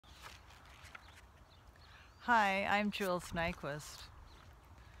Hi, I'm Jules Nyquist.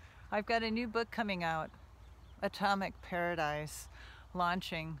 I've got a new book coming out, Atomic Paraadise,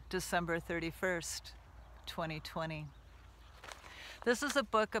 launching December 31st, 2020. This is a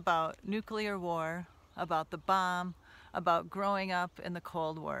book about nuclear war, about the bomb, about growing up in the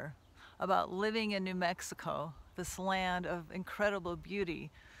Cold War, about living in New Mexico, this land of incredible beauty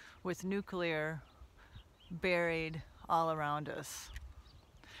with nuclear buried all around us.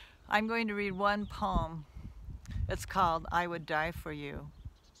 I'm going to read one poem. It's called I Would Die For You,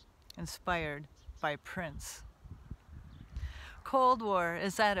 inspired by Prince. Cold War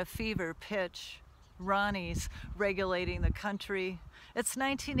is at a fever pitch. Ronnie's regulating the country. It's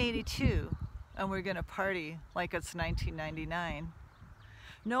 1982, and we're gonna party like it's 1999.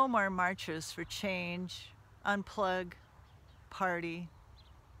 No more marches for change. Unplug, party.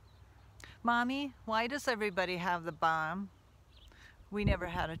 Mommy, why does everybody have the bomb? We never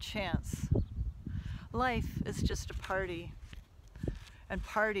had a chance. Life is just a party, and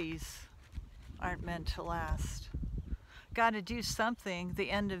parties aren't meant to last. Gotta do something,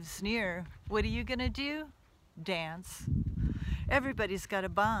 the end is near. What are you gonna do? Dance. Everybody's got a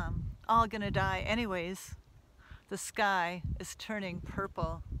bomb, all gonna die anyways. The sky is turning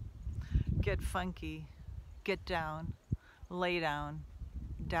purple. Get funky, get down, lay down,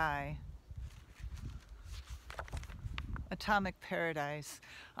 die. Atomic Paraadise.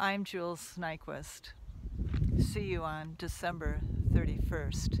 I'm Jules Nyquist. See you on December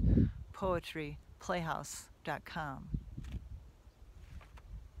 31st. PoetryPlayhouse.com.